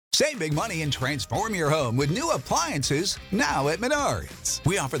Save big money and transform your home with new appliances now at Menards.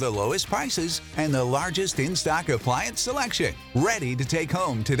 We offer the lowest prices and the largest in-stock appliance selection. Ready to take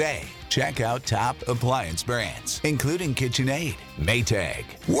home today. Check out top appliance brands, including KitchenAid, Maytag,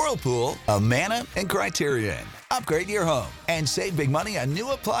 Whirlpool, Amana, and Criterion. Upgrade your home and save big money on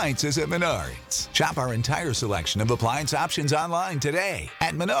new appliances at Menards. Shop our entire selection of appliance options online today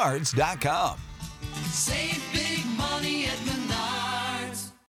at Menards.com. Save big money at Menards.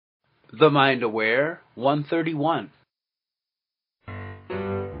 The Mind Aware 131.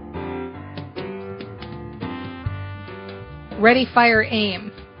 Ready, fire,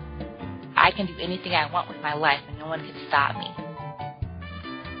 aim. I can do anything I want with my life and no one can stop me.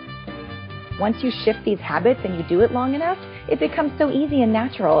 Once you shift these habits and you do it long enough, it becomes so easy and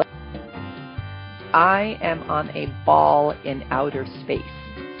natural. I am on a ball in outer space.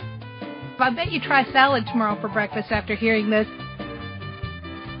 I bet you try salad tomorrow for breakfast after hearing this.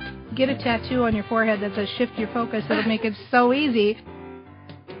 Get a tattoo on your forehead that says shift your focus. It'll make it so easy.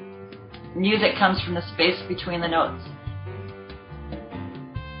 Music comes from the space between the notes.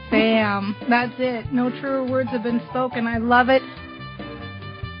 Bam. That's it. No truer words have been spoken. I love it.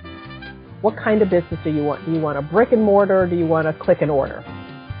 What kind of business do you want? Do you want a brick and mortar or do you want a click and order?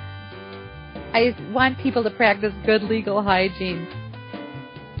 I want people to practice good legal hygiene.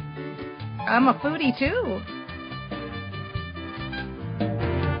 I'm a foodie too.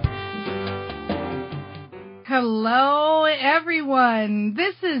 Hello, everyone.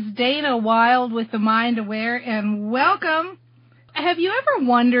 This is Dana Wild with The Mind Aware, and welcome. Have you ever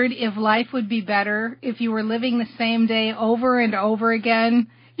wondered if life would be better if you were living the same day over and over again?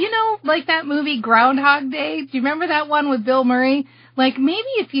 You know, like that movie Groundhog Day. Do you remember that one with Bill Murray? Like, maybe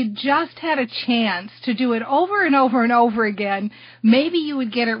if you just had a chance to do it over and over and over again, maybe you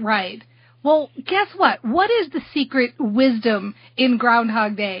would get it right. Well, guess what? What is the secret wisdom in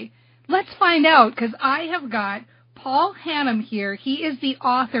Groundhog Day? Let's find out, because I have got Paul Hannum here. He is the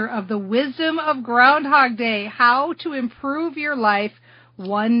author of The Wisdom of Groundhog Day, How to Improve Your Life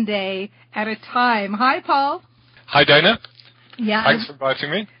One Day at a Time. Hi, Paul. Hi, Dana. Yeah. Thanks for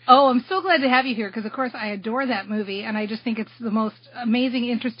inviting me. Oh, I'm so glad to have you here because, of course, I adore that movie, and I just think it's the most amazing,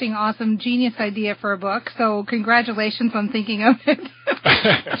 interesting, awesome, genius idea for a book. So congratulations on thinking of it.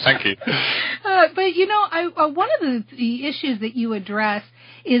 Thank you. But, you know, one of the issues that you address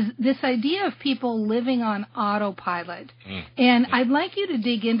is this idea of people living on autopilot. And I'd like you to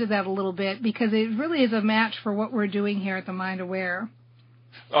dig into that a little bit because it really is a match for what we're doing here at The Mind Aware.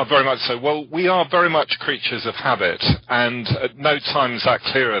 Oh, very much so. Well, we are very much creatures of habit, and at no time is that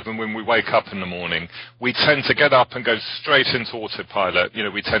clearer than when we wake up in the morning. We tend to get up and go straight into autopilot. You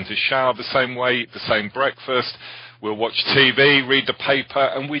know, we tend to shower the same way, eat the same breakfast. We'll watch TV, read the paper,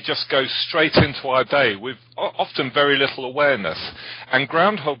 and we just go straight into our day with often very little awareness. And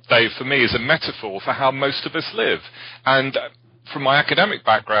Groundhog Day, for me, is a metaphor for how most of us live. And from my academic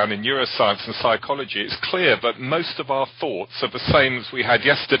background in neuroscience and psychology, it's clear that most of our thoughts are the same as we had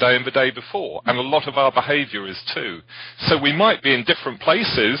yesterday and the day before, and a lot of our behavior is too. So we might be in different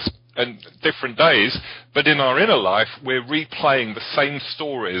places and different days, but in our inner life, we're replaying the same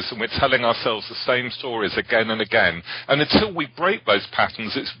stories, and we're telling ourselves the same stories again and again. And until we break those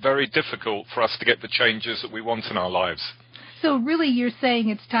patterns, it's very difficult for us to get the changes that we want in our lives. So really, you're saying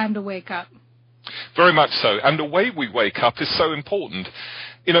it's time to wake up. Very much so. And the way we wake up is so important.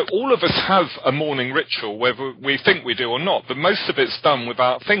 You know, all of us have a morning ritual, whether we think we do or not, but most of it's done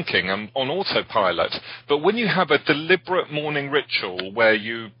without thinking and on autopilot. But when you have a deliberate morning ritual where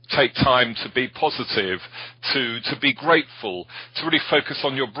you take time to be positive, to be grateful, to really focus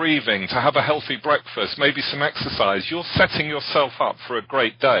on your breathing, to have a healthy breakfast, maybe some exercise, you're setting yourself up for a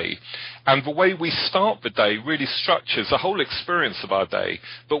great day. And the way we start the day really structures the whole experience of our day,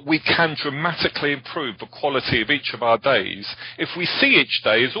 but we can dramatically improve the quality of each of our days if we see each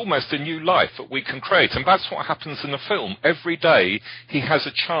day as almost a new life that we can create. And that's what happens in the film. Every day he has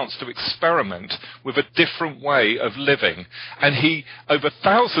a chance to experiment with a different way of living. And he, over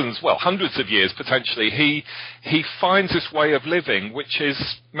thousands, well, hundreds of years potentially, he finds this way of living which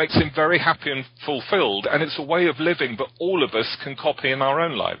makes him very happy and fulfilled. And it's a way of living that all of us can copy in our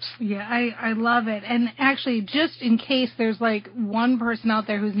own lives. Yeah, I love it. And actually, just in case there's like one person out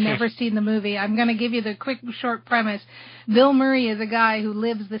there who's never seen the movie, I'm going to give you the quick, short premise. Bill Murray is a guy who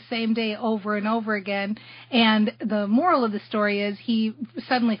lives the same day over and over again. And the moral of the story is he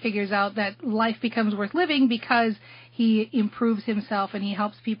suddenly figures out that life becomes worth living because he improves himself and he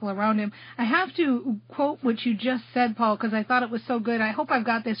helps people around him. I have to quote what you just said, Paul, because I thought it was so good. I hope I've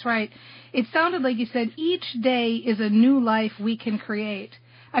got this right. It sounded like you said, each day is a new life we can create.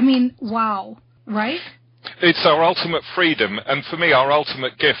 I mean, wow, right? It's our ultimate freedom, and for me, our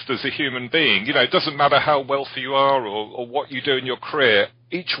ultimate gift as a human being. You know, it doesn't matter how wealthy you are or what you do in your career.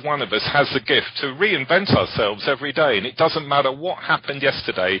 Each one of us has the gift to reinvent ourselves every day, and it doesn't matter what happened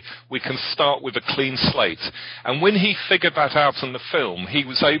yesterday, we can start with a clean slate. And when he figured that out in the film, he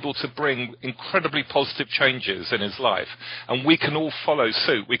was able to bring incredibly positive changes in his life, and we can all follow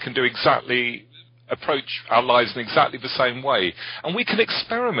suit. We can approach our lives in exactly the same way. And we can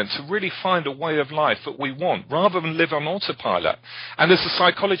experiment to really find a way of life that we want, rather than live on autopilot. And as a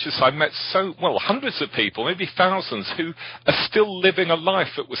psychologist, I've met hundreds of people, maybe thousands, who are still living a life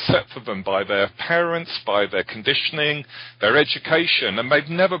that was set for them by their parents, by their conditioning, their education, and they've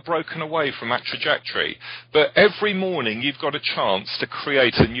never broken away from that trajectory. But every morning, you've got a chance to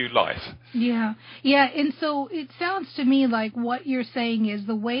create a new life. Yeah, and so it sounds to me like what you're saying is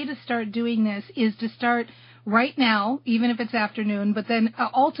the way to start doing this is to start right now, even if it's afternoon, but then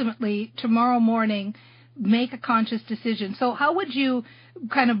ultimately tomorrow morning make a conscious decision. So how would you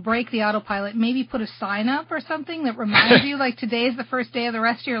kind of break the autopilot? Maybe put a sign up or something that reminds you, like today is the first day of the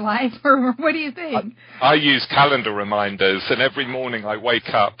rest of your life, or what do you think? I use calendar reminders, and every morning I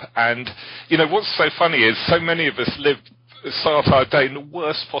wake up, and you know what's so funny is so many of us start our day in the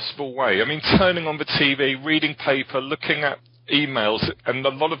worst possible way. I mean, turning on the TV, reading paper, looking at emails, and a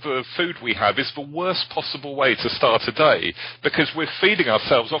lot of the food we have is the worst possible way to start a day, because we're feeding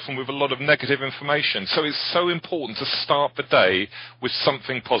ourselves often with a lot of negative information. So it's so important to start the day with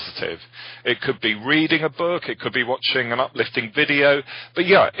something positive. It could be reading a book, it could be watching an uplifting video, but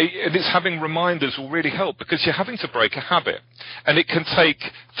it's having reminders will really help, because you're having to break a habit, and it can take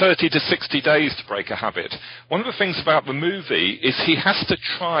 30 to 60 days to break a habit. One of the things about the movie is he has to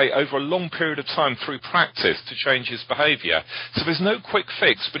try over a long period of time through practice to change his behavior. So there's no quick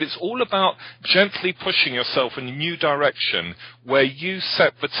fix, but it's all about gently pushing yourself in a new direction where you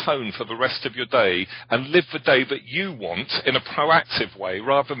set the tone for the rest of your day and live the day that you want in a proactive way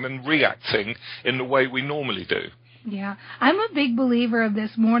rather than reacting in the way we normally do. Yeah, I'm a big believer of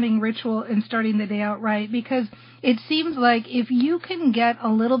this morning ritual and starting the day out right, because it seems like if you can get a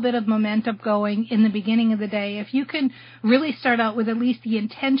little bit of momentum going in the beginning of the day, if you can really start out with at least the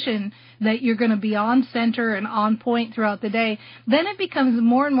intention that you're going to be on center and on point throughout the day, then it becomes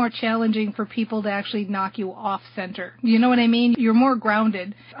more and more challenging for people to actually knock you off center. You know what I mean? You're more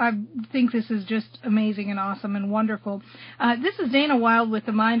grounded. I think this is just amazing and awesome and wonderful. This is Dana Wilde with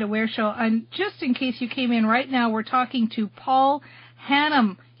the Mind Aware Show, and just in case you came in right now, we're talking to Paul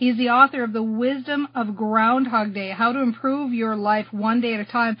Hannam. He's the author of The Wisdom of Groundhog Day, How to Improve Your Life One Day at a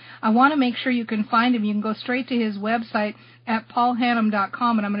Time. I want to make sure you can find him. You can go straight to his website at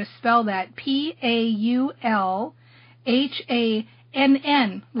paulhannam.com, and I'm going to spell that PAULHANN,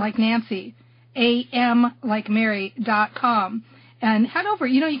 like Nancy, AM like Mary.com. And head over.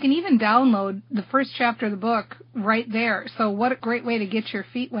 You know, you can even download the first chapter of the book right there. So what a great way to get your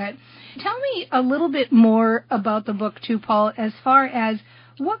feet wet. Tell me a little bit more about the book, too, Paul, as far as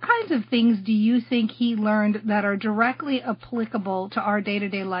what kinds of things do you think he learned that are directly applicable to our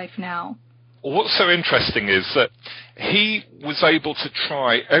day-to-day life now? What's so interesting is that he was able to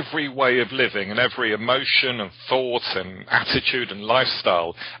try every way of living and every emotion and thought and attitude and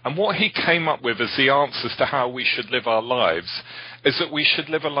lifestyle. And what he came up with as the answers to how we should live our lives is that we should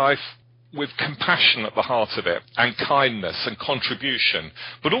live a life with compassion at the heart of it, and kindness and contribution,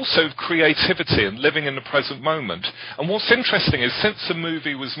 but also creativity and living in the present moment. And what's interesting is since the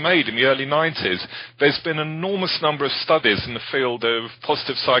movie was made in the early 90s, there's been an enormous number of studies in the field of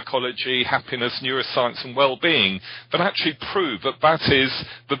positive psychology, happiness, neuroscience and well-being that actually prove that that is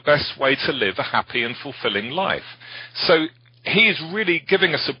the best way to live a happy and fulfilling life. So he is really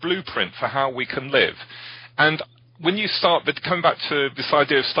giving us a blueprint for how we can live. And when you start, but coming back to this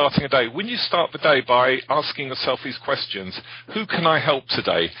idea of starting a day, when you start the day by asking yourself these questions, who can I help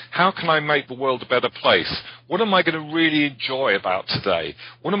today? How can I make the world a better place? What am I going to really enjoy about today?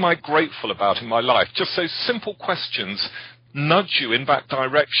 What am I grateful about in my life? Just those simple questions nudge you in that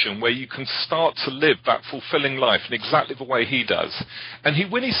direction where you can start to live that fulfilling life in exactly the way he does. And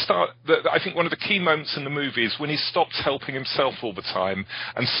I think one of the key moments in the movie is when he stops helping himself all the time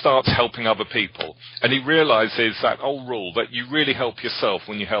and starts helping other people. And he realizes that old rule that you really help yourself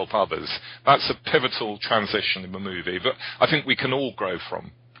when you help others. That's a pivotal transition in the movie that I think we can all grow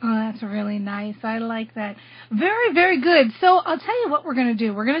from. Oh, that's really nice. I like that. Very, very good. So I'll tell you what we're going to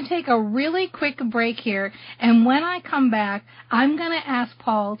do. We're going to take a really quick break here, and when I come back, I'm going to ask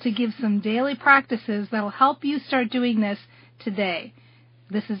Paul to give some daily practices that will help you start doing this today.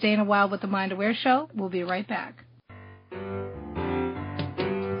 This is Dana Wilde with the Mind Aware Show. We'll be right back.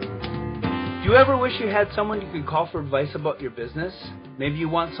 Do you ever wish you had someone you could call for advice about your business? Maybe you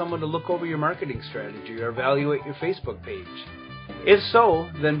want someone to look over your marketing strategy or evaluate your Facebook page. If so,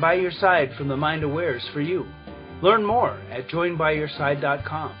 then By Your Side from The Mind Aware is for you. Learn more at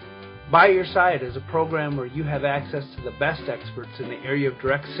joinbyyourside.com. By Your Side is a program where you have access to the best experts in the area of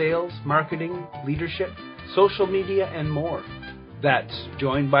direct sales, marketing, leadership, social media, and more. That's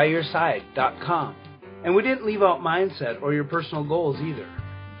joinbyyourside.com. And we didn't leave out mindset or your personal goals either.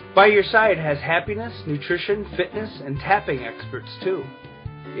 By Your Side has happiness, nutrition, fitness, and tapping experts too.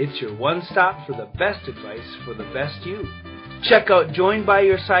 It's your one-stop for the best advice for the best you. Check out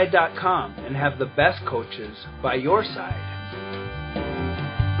joinbyyourside.com and have the best coaches by your side.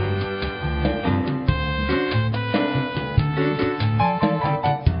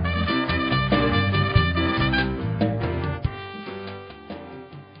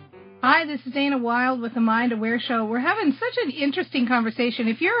 Hi, this is Dana Wilde with the Mind Aware Show. We're having such an interesting conversation.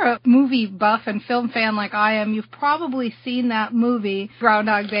 If you're a movie buff and film fan like I am, you've probably seen that movie,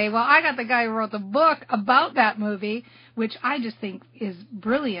 Groundhog Day. Well, I got the guy who wrote the book about that movie, which I just think is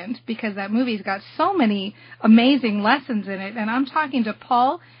brilliant because that movie's got so many amazing lessons in it. And I'm talking to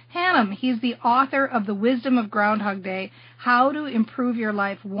Paul Hannam. He's the author of The Wisdom of Groundhog Day, How to Improve Your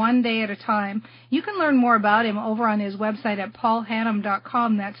Life One Day at a Time. You can learn more about him over on his website at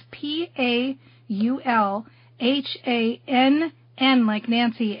paulhannam.com. That's PAULHANN like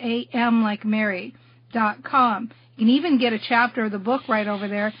Nancy, AM like Mary.com. You can even get a chapter of the book right over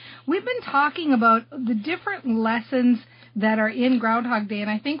there. We've been talking about the different lessons that are in Groundhog Day, and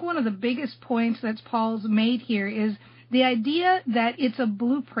I think one of the biggest points that Paul's made here is the idea that it's a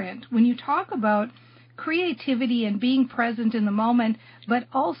blueprint. When you talk about creativity and being present in the moment, but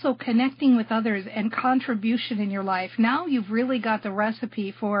also connecting with others and contribution in your life, now you've really got the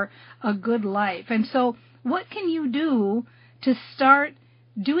recipe for a good life. And so what can you do to start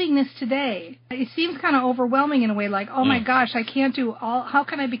doing this today? It seems kind of overwhelming in a way, like, oh my gosh, I can't do all, how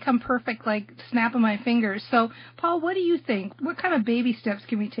can I become perfect, like snapping my fingers? So, Paul, what do you think? What kind of baby steps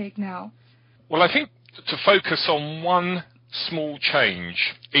can we take now? Well, I think to focus on one small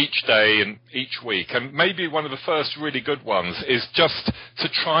change each day and each week, and maybe one of the first really good ones is just to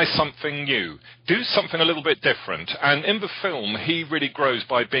try something new, do something a little bit different. And in the film, he really grows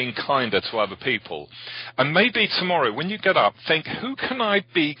by being kinder to other people. And maybe tomorrow when you get up, think, who can I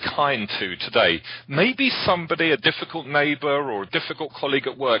be kind to today? Maybe somebody, a difficult neighbor or a difficult colleague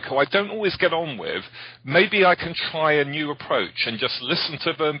at work who I don't always get on with. Maybe I can try a new approach and just listen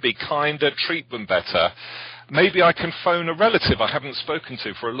to them, be kinder, treat them better. Maybe I can phone a relative I haven't spoken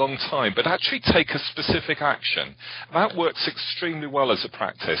to for a long time, but actually take a specific action. That works extremely well as a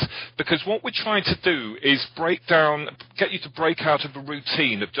practice, because what we're trying to do is get you to break out of a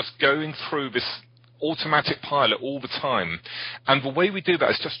routine of just going through this automatic pilot all the time. And the way we do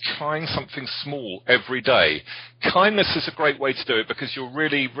that is just trying something small every day. Kindness is a great way to do it because you're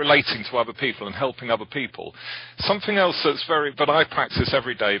really relating to other people and helping other people. Something else that I practice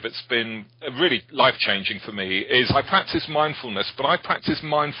every day that's been really life-changing for me is I practice mindfulness, but I practice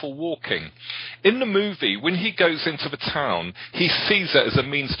mindful walking. In the movie, when he goes into the town, he sees it as a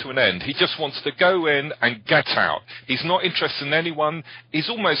means to an end. He just wants to go in and get out. He's not interested in anyone.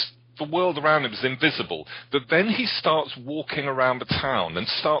 The world around him is invisible. But then he starts walking around the town and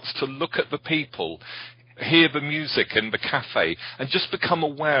starts to look at the people, hear the music in the cafe, and just become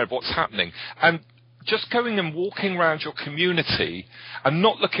aware of what's happening. And just going and walking around your community and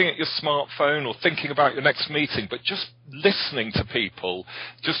not looking at your smartphone or thinking about your next meeting, but just listening to people,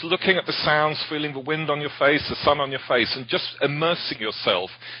 just looking at the sounds, feeling the wind on your face, the sun on your face, and just immersing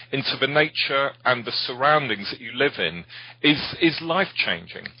yourself into the nature and the surroundings that you live in is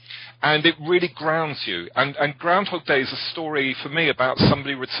life-changing. And it really grounds you. And Groundhog Day is a story for me about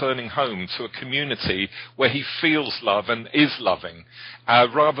somebody returning home to a community where he feels love and is loving,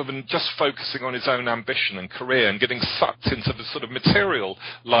 rather than just focusing on his own ambition and career and getting sucked into the sort of material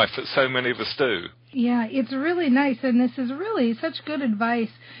life that so many of us do. Yeah, it's really nice, and this is really such good advice.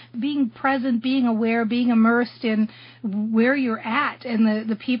 Being present, being aware, being immersed in where you're at and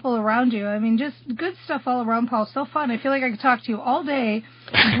the people around you. I mean, just good stuff all around, Paul. So fun. I feel like I could talk to you all day.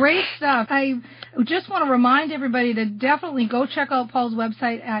 Great stuff. I just want to remind everybody to definitely go check out Paul's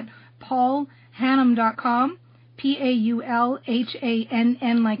website at paulhannam.com.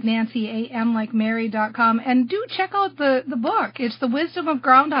 PAULHANN like Nancy, AM like Mary.com. And do check out the book. It's The Wisdom of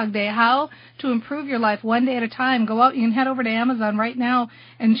Groundhog Day, How to Improve Your Life One Day at a Time. Go out, you can head over to Amazon right now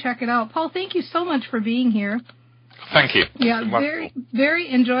and check it out. Paul, thank you so much for being here. Thank you. Yeah, very,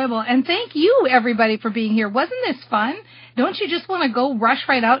 very enjoyable. And thank you, everybody, for being here. Wasn't this fun? Don't you just want to go rush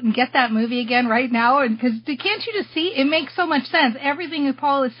right out and get that movie again right now? And because can't you just see? It makes so much sense. Everything that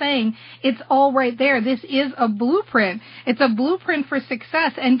Paul is saying, it's all right there. This is a blueprint. It's a blueprint for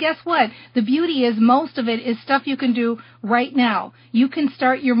success. And guess what? The beauty is most of it is stuff you can do right now. You can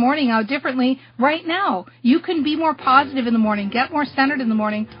start your morning out differently right now. You can be more positive in the morning, get more centered in the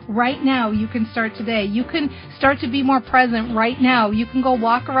morning right now. You can start today. You can start to be more present right now. You can go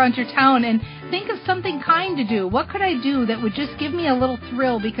walk around your town and think of something kind to do. What could I do that would just give me a little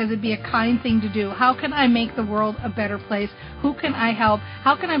thrill because it'd be a kind thing to do? How can I make the world a better place? Who can I help?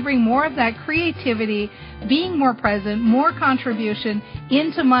 How can I bring more of that creativity, being more present, more contribution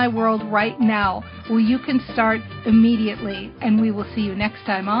into my world right now? Well, you can start immediately, and we will see you next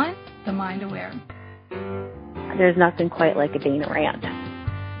time on The Mind Aware. There's nothing quite like a Dana rant.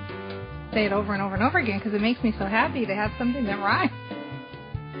 Say it over and over and over again because it makes me so happy to have something that rhymes.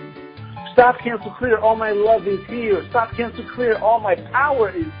 Stop, cancel, clear, all my love is here. Stop, cancel, clear, all my power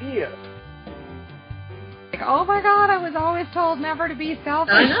is here. Like, oh my God, I was always told never to be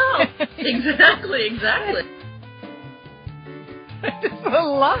selfish. I know. Exactly. I just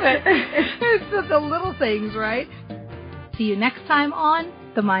love it. It's the little things, right? See you next time on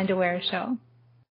The Mind Aware Show.